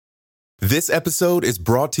This episode is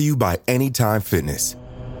brought to you by Anytime Fitness.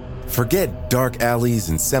 Forget dark alleys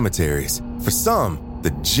and cemeteries. For some,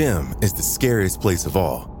 the gym is the scariest place of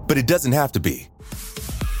all, but it doesn't have to be.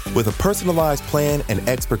 With a personalized plan and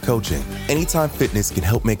expert coaching, Anytime Fitness can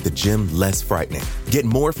help make the gym less frightening. Get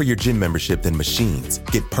more for your gym membership than machines.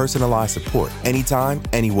 Get personalized support anytime,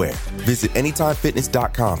 anywhere. Visit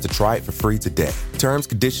AnytimeFitness.com to try it for free today. Terms,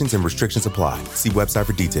 conditions, and restrictions apply. See website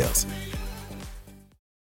for details.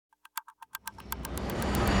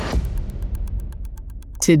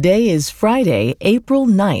 Today is Friday, April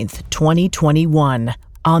 9th, 2021.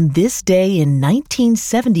 On this day in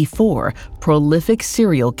 1974, prolific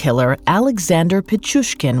serial killer Alexander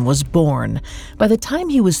Pichushkin was born. By the time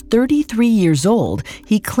he was 33 years old,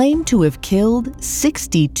 he claimed to have killed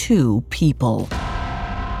 62 people.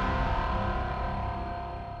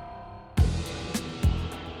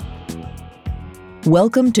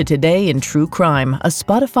 Welcome to Today in True Crime, a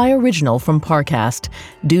Spotify original from Parcast.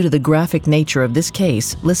 Due to the graphic nature of this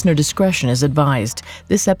case, listener discretion is advised.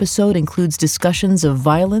 This episode includes discussions of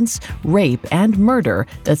violence, rape, and murder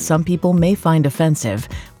that some people may find offensive.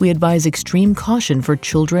 We advise extreme caution for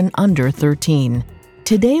children under 13.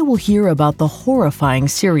 Today we'll hear about the horrifying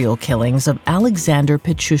serial killings of Alexander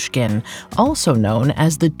Pichushkin, also known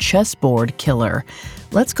as the Chessboard Killer.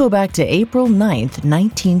 Let's go back to April 9th,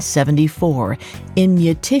 1974, in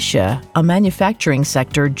Myitishia, a manufacturing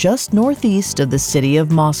sector just northeast of the city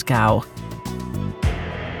of Moscow.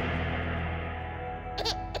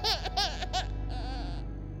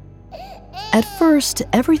 At first,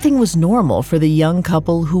 everything was normal for the young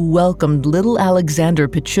couple who welcomed little Alexander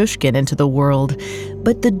Pichushkin into the world.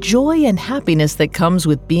 But the joy and happiness that comes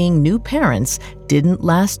with being new parents didn't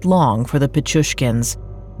last long for the Pichushkins.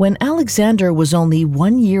 When Alexander was only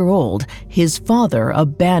 1 year old, his father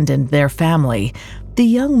abandoned their family. The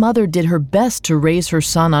young mother did her best to raise her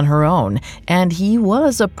son on her own, and he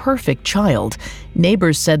was a perfect child.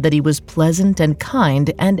 Neighbors said that he was pleasant and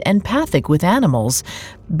kind and empathic with animals.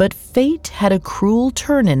 But fate had a cruel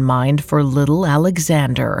turn in mind for little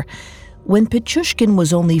Alexander. When Pichushkin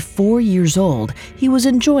was only 4 years old, he was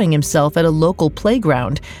enjoying himself at a local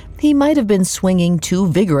playground. He might have been swinging too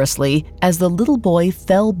vigorously as the little boy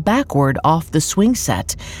fell backward off the swing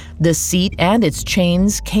set. The seat and its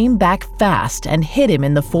chains came back fast and hit him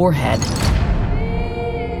in the forehead.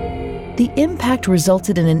 The impact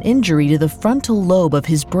resulted in an injury to the frontal lobe of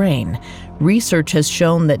his brain. Research has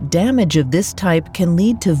shown that damage of this type can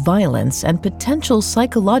lead to violence and potential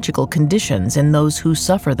psychological conditions in those who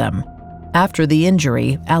suffer them. After the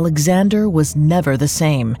injury, Alexander was never the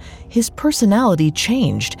same. His personality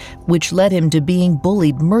changed, which led him to being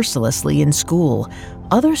bullied mercilessly in school.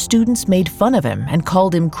 Other students made fun of him and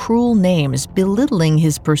called him cruel names, belittling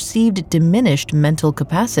his perceived diminished mental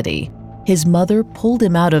capacity. His mother pulled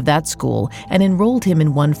him out of that school and enrolled him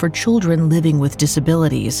in one for children living with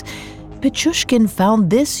disabilities. Pichushkin found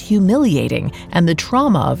this humiliating, and the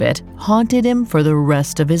trauma of it haunted him for the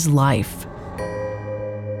rest of his life.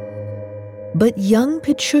 But young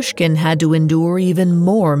Pichushkin had to endure even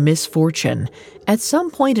more misfortune. At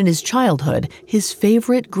some point in his childhood, his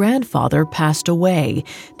favorite grandfather passed away.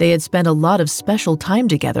 They had spent a lot of special time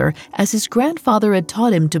together as his grandfather had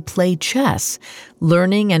taught him to play chess.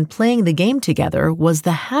 Learning and playing the game together was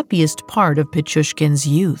the happiest part of Pichushkin's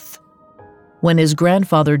youth. When his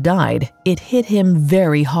grandfather died, it hit him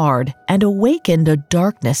very hard and awakened a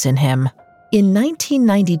darkness in him. In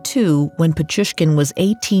 1992, when Pichushkin was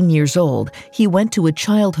 18 years old, he went to a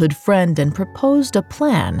childhood friend and proposed a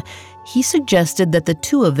plan. He suggested that the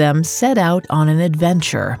two of them set out on an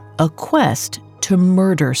adventure, a quest to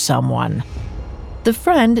murder someone. The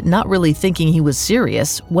friend, not really thinking he was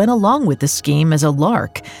serious, went along with the scheme as a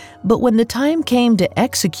lark. But when the time came to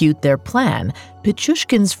execute their plan,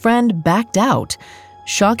 Pichushkin's friend backed out.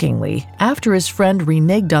 Shockingly, after his friend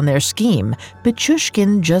reneged on their scheme,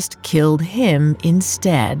 Pichushkin just killed him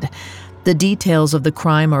instead. The details of the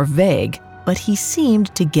crime are vague, but he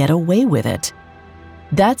seemed to get away with it.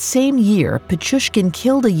 That same year, Pichushkin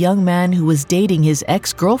killed a young man who was dating his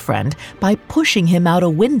ex-girlfriend by pushing him out a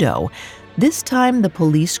window. This time the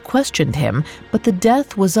police questioned him, but the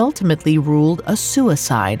death was ultimately ruled a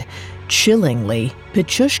suicide. Chillingly,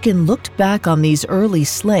 Pichushkin looked back on these early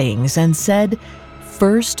slayings and said,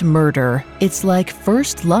 "First murder, it's like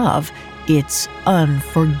first love, it's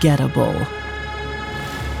unforgettable."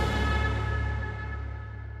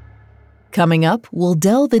 Coming up, we'll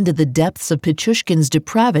delve into the depths of Pichushkin's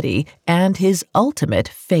depravity and his ultimate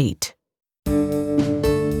fate.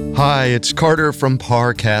 Hi, it's Carter from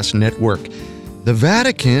Parcast Network. The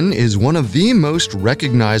Vatican is one of the most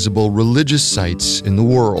recognizable religious sites in the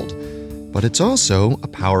world. but it's also a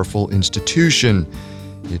powerful institution.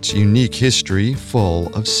 Its unique history full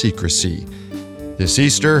of secrecy. This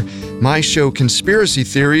Easter, my show Conspiracy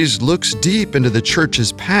Theories looks deep into the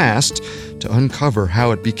church's past to uncover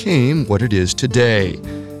how it became what it is today.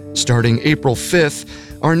 Starting April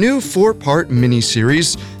 5th, our new 4-part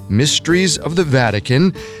miniseries, Mysteries of the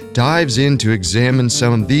Vatican, dives in to examine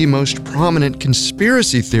some of the most prominent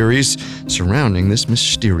conspiracy theories surrounding this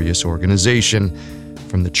mysterious organization.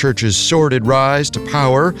 From the church's sordid rise to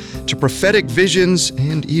power, to prophetic visions,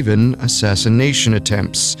 and even assassination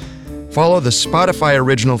attempts. Follow the Spotify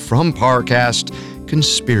original from Parcast,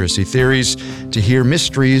 Conspiracy Theories, to hear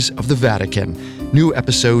Mysteries of the Vatican. New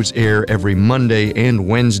episodes air every Monday and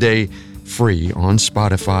Wednesday, free on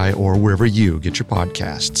Spotify or wherever you get your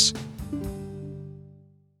podcasts.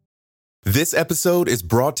 This episode is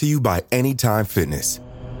brought to you by Anytime Fitness.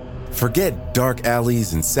 Forget dark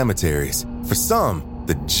alleys and cemeteries. For some,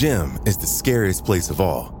 the gym is the scariest place of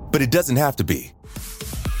all, but it doesn't have to be.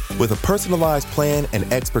 With a personalized plan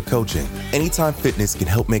and expert coaching, Anytime Fitness can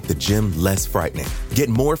help make the gym less frightening. Get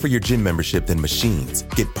more for your gym membership than machines.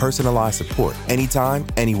 Get personalized support anytime,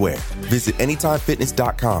 anywhere. Visit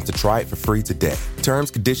AnytimeFitness.com to try it for free today.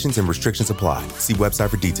 Terms, conditions, and restrictions apply. See website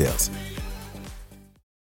for details.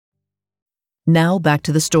 Now back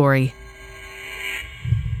to the story.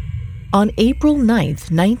 On April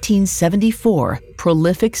 9th, 1974,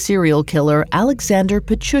 prolific serial killer Alexander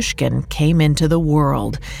Pichushkin came into the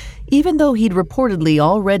world. Even though he'd reportedly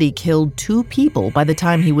already killed 2 people by the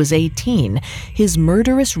time he was 18, his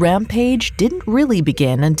murderous rampage didn't really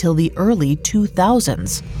begin until the early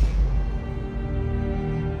 2000s.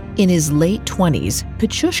 In his late 20s,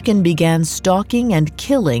 Pichushkin began stalking and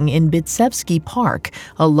killing in Bitsevsky Park,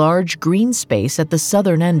 a large green space at the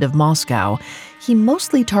southern end of Moscow. He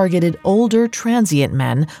mostly targeted older, transient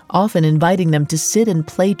men, often inviting them to sit and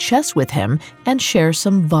play chess with him and share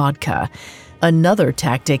some vodka. Another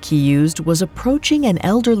tactic he used was approaching an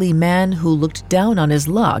elderly man who looked down on his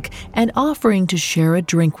luck and offering to share a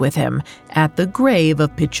drink with him at the grave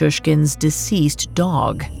of Pichushkin's deceased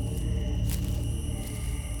dog.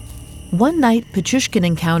 One night, Pichushkin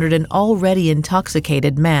encountered an already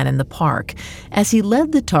intoxicated man in the park. As he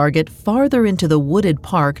led the target farther into the wooded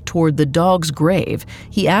park toward the dog's grave,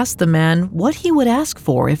 he asked the man what he would ask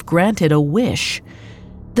for if granted a wish.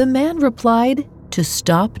 The man replied, to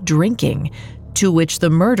stop drinking, to which the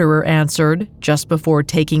murderer answered, just before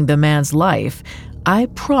taking the man's life, I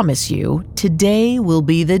promise you, today will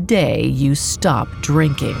be the day you stop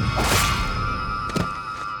drinking.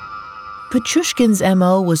 Pichushkin's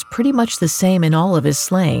MO was pretty much the same in all of his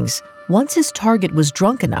slayings. Once his target was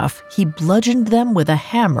drunk enough, he bludgeoned them with a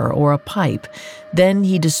hammer or a pipe. Then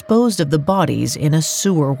he disposed of the bodies in a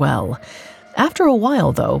sewer well. After a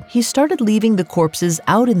while, though, he started leaving the corpses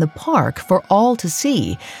out in the park for all to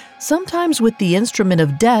see, sometimes with the instrument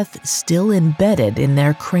of death still embedded in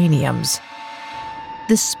their craniums.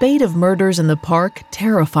 The spate of murders in the park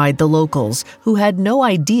terrified the locals, who had no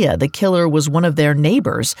idea the killer was one of their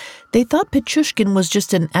neighbors. They thought Pichushkin was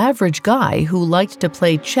just an average guy who liked to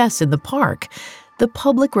play chess in the park. The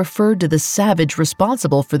public referred to the savage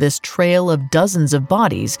responsible for this trail of dozens of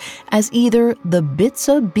bodies as either the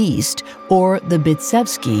Bitsa Beast or the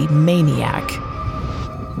Bitsevsky Maniac.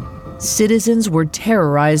 Citizens were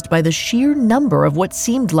terrorized by the sheer number of what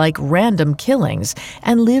seemed like random killings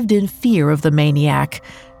and lived in fear of the maniac.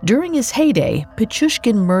 During his heyday,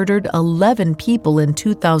 Pichushkin murdered 11 people in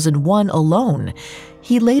 2001 alone.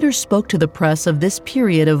 He later spoke to the press of this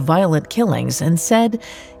period of violent killings and said,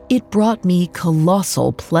 "It brought me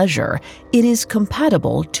colossal pleasure. It is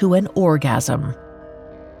compatible to an orgasm."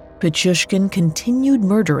 Pichushkin continued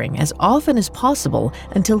murdering as often as possible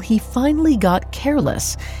until he finally got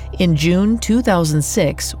careless. In June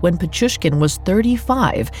 2006, when Pichushkin was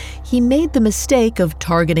 35, he made the mistake of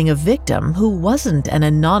targeting a victim who wasn't an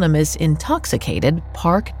anonymous, intoxicated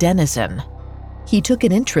park denizen. He took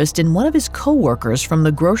an interest in one of his co-workers from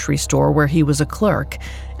the grocery store where he was a clerk.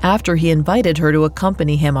 After he invited her to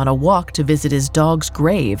accompany him on a walk to visit his dog's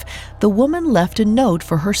grave, the woman left a note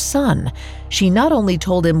for her son. She not only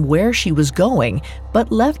told him where she was going,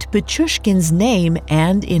 but left Pichushkin's name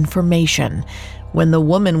and information. When the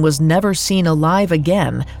woman was never seen alive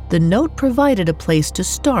again, the note provided a place to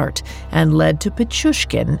start and led to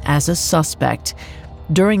Pichushkin as a suspect.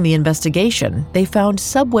 During the investigation, they found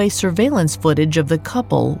subway surveillance footage of the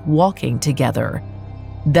couple walking together.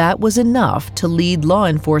 That was enough to lead law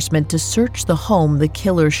enforcement to search the home the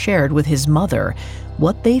killer shared with his mother.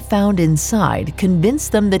 What they found inside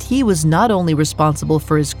convinced them that he was not only responsible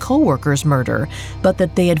for his co-worker's murder, but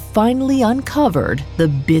that they had finally uncovered the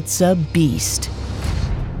Bitsa Beast.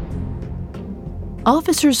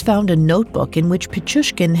 Officers found a notebook in which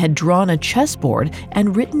Pichushkin had drawn a chessboard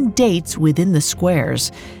and written dates within the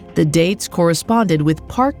squares. The dates corresponded with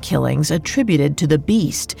park killings attributed to the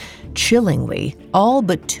beast. Chillingly, all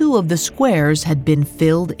but 2 of the squares had been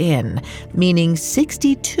filled in, meaning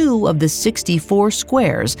 62 of the 64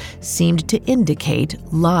 squares seemed to indicate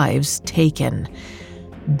lives taken.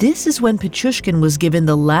 This is when Pichushkin was given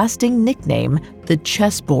the lasting nickname, the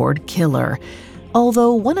Chessboard Killer.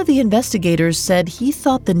 Although one of the investigators said he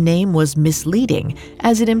thought the name was misleading,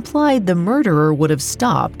 as it implied the murderer would have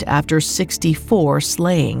stopped after 64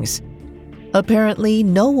 slayings. Apparently,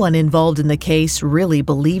 no one involved in the case really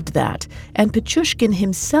believed that, and Pichushkin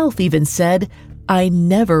himself even said, "I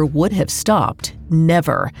never would have stopped,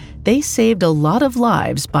 never. They saved a lot of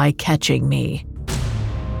lives by catching me."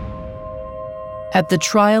 At the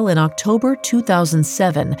trial in October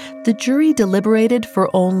 2007, the jury deliberated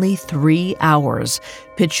for only 3 hours.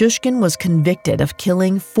 Pichushkin was convicted of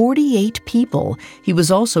killing 48 people. He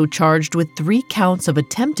was also charged with 3 counts of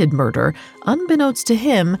attempted murder. Unbeknownst to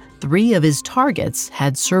him, 3 of his targets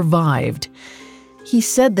had survived. He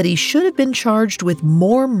said that he should have been charged with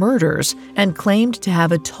more murders and claimed to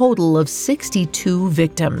have a total of 62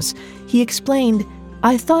 victims. He explained,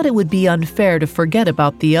 "I thought it would be unfair to forget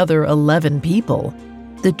about the other 11 people."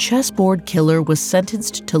 The Chessboard Killer was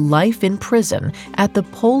sentenced to life in prison at the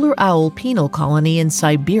Polar Owl Penal Colony in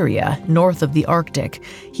Siberia, north of the Arctic.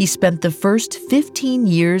 He spent the first 15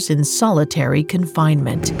 years in solitary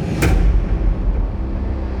confinement.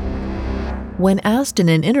 When asked in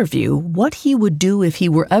an interview what he would do if he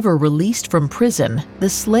were ever released from prison, the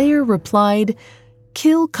slayer replied,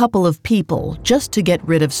 "Kill couple of people just to get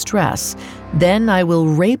rid of stress. Then I will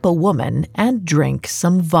rape a woman and drink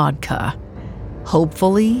some vodka."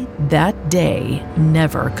 Hopefully, that day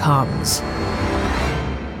never comes.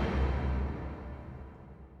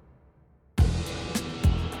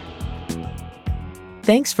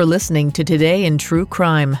 Thanks for listening to Today in True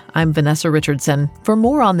Crime. I'm Vanessa Richardson. For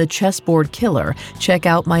more on the Chessboard Killer, check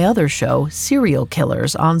out my other show, Serial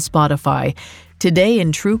Killers, on Spotify. Today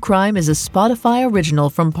in True Crime is a Spotify original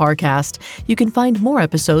from Parcast. You can find more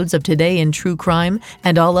episodes of Today in True Crime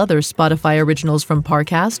and all other Spotify originals from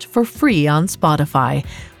Parcast for free on Spotify.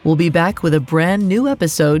 We'll be back with a brand new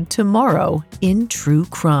episode tomorrow in True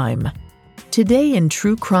Crime. Today in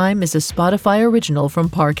True Crime is a Spotify original from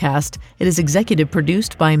Parcast. It is executive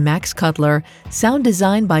produced by Max Cutler, sound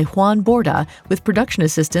designed by Juan Borda, with production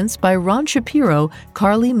assistance by Ron Shapiro,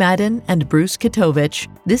 Carly Madden, and Bruce Kitovich.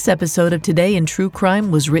 This episode of Today in True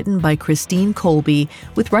Crime was written by Christine Colby,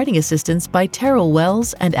 with writing assistance by Terrell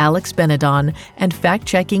Wells and Alex Benedon, and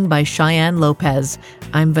fact-checking by Cheyenne Lopez.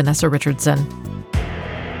 I'm Vanessa Richardson.